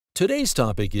Today's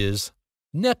topic is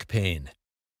neck pain.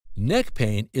 Neck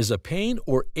pain is a pain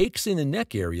or aches in the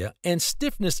neck area and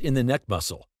stiffness in the neck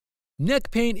muscle. Neck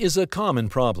pain is a common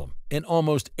problem, and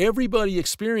almost everybody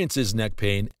experiences neck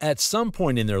pain at some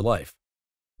point in their life.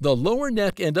 The lower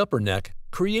neck and upper neck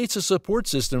creates a support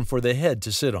system for the head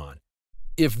to sit on.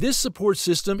 If this support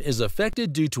system is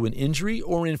affected due to an injury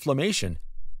or inflammation,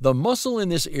 the muscle in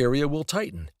this area will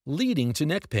tighten, leading to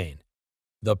neck pain.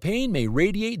 The pain may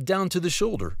radiate down to the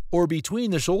shoulder or between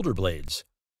the shoulder blades.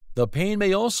 The pain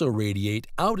may also radiate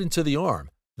out into the arm,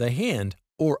 the hand,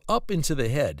 or up into the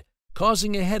head,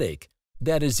 causing a headache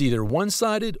that is either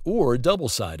one-sided or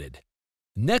double-sided.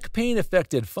 Neck pain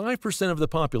affected 5% of the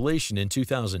population in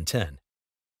 2010.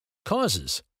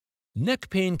 Causes: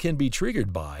 neck pain can be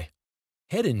triggered by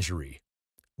head injury,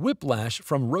 whiplash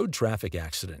from road traffic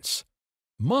accidents,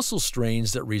 muscle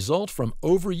strains that result from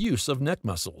overuse of neck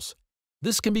muscles.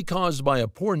 This can be caused by a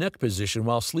poor neck position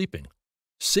while sleeping,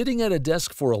 sitting at a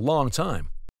desk for a long time,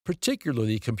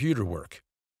 particularly computer work,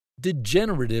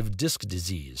 degenerative disc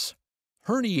disease,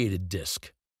 herniated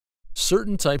disc,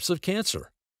 certain types of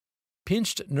cancer,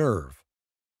 pinched nerve,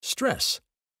 stress,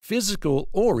 physical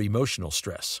or emotional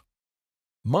stress,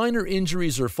 minor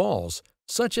injuries or falls,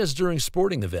 such as during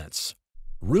sporting events,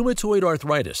 rheumatoid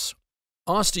arthritis,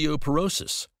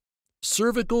 osteoporosis,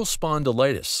 cervical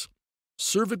spondylitis,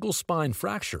 cervical spine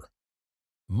fracture,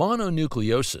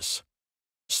 mononucleosis,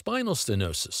 spinal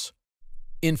stenosis,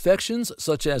 infections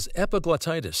such as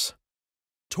epiglottitis,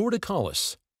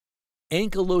 torticollis,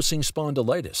 ankylosing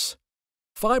spondylitis,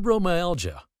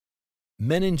 fibromyalgia,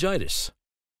 meningitis,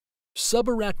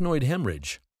 subarachnoid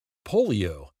hemorrhage,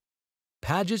 polio,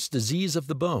 Paget's disease of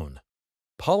the bone,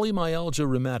 polymyalgia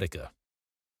rheumatica.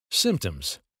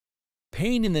 Symptoms: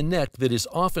 pain in the neck that is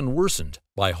often worsened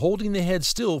by holding the head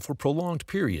still for prolonged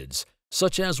periods,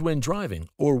 such as when driving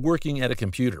or working at a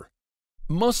computer.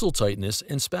 Muscle tightness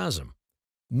and spasm.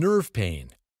 Nerve pain.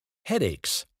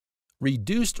 Headaches.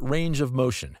 Reduced range of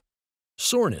motion.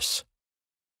 Soreness.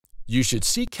 You should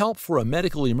seek help for a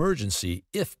medical emergency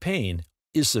if pain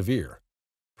is severe.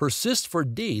 Persists for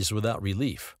days without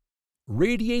relief.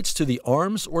 Radiates to the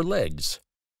arms or legs.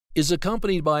 Is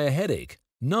accompanied by a headache,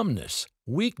 numbness,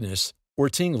 weakness, or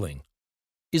tingling.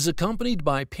 Is accompanied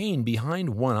by pain behind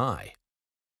one eye.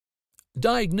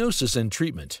 Diagnosis and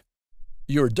treatment.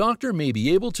 Your doctor may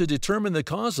be able to determine the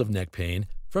cause of neck pain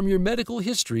from your medical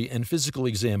history and physical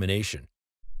examination.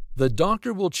 The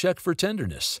doctor will check for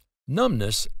tenderness,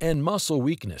 numbness, and muscle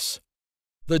weakness.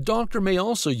 The doctor may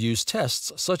also use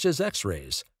tests such as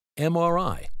X-rays,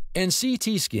 MRI, and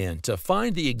CT scan to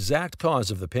find the exact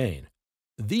cause of the pain.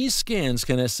 These scans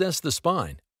can assess the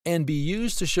spine and be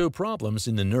used to show problems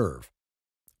in the nerve.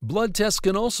 Blood tests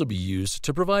can also be used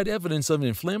to provide evidence of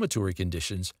inflammatory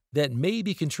conditions that may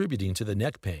be contributing to the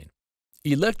neck pain.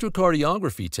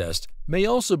 Electrocardiography test may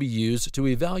also be used to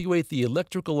evaluate the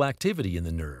electrical activity in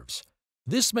the nerves.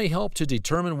 This may help to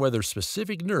determine whether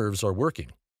specific nerves are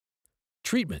working.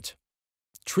 Treatment.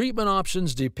 Treatment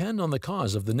options depend on the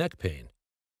cause of the neck pain.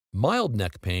 Mild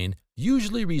neck pain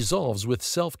usually resolves with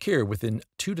self-care within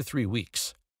 2 to 3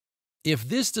 weeks. If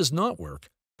this does not work,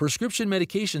 prescription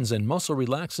medications and muscle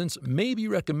relaxants may be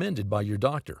recommended by your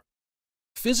doctor.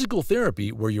 Physical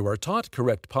therapy, where you are taught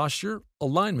correct posture,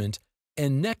 alignment,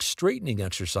 and neck straightening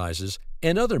exercises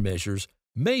and other measures,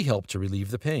 may help to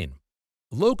relieve the pain.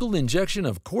 Local injection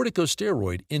of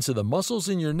corticosteroid into the muscles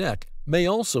in your neck may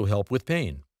also help with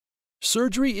pain.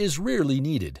 Surgery is rarely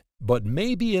needed, but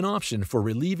may be an option for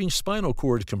relieving spinal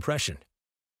cord compression.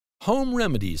 Home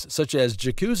remedies such as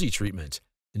jacuzzi treatment,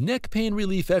 neck pain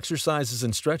relief exercises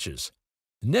and stretches,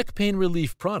 neck pain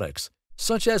relief products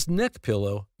such as neck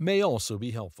pillow may also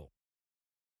be helpful.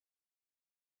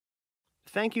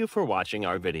 Thank you for watching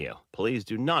our video. Please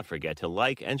do not forget to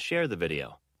like and share the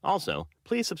video. Also,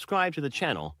 please subscribe to the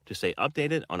channel to stay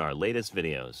updated on our latest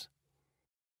videos.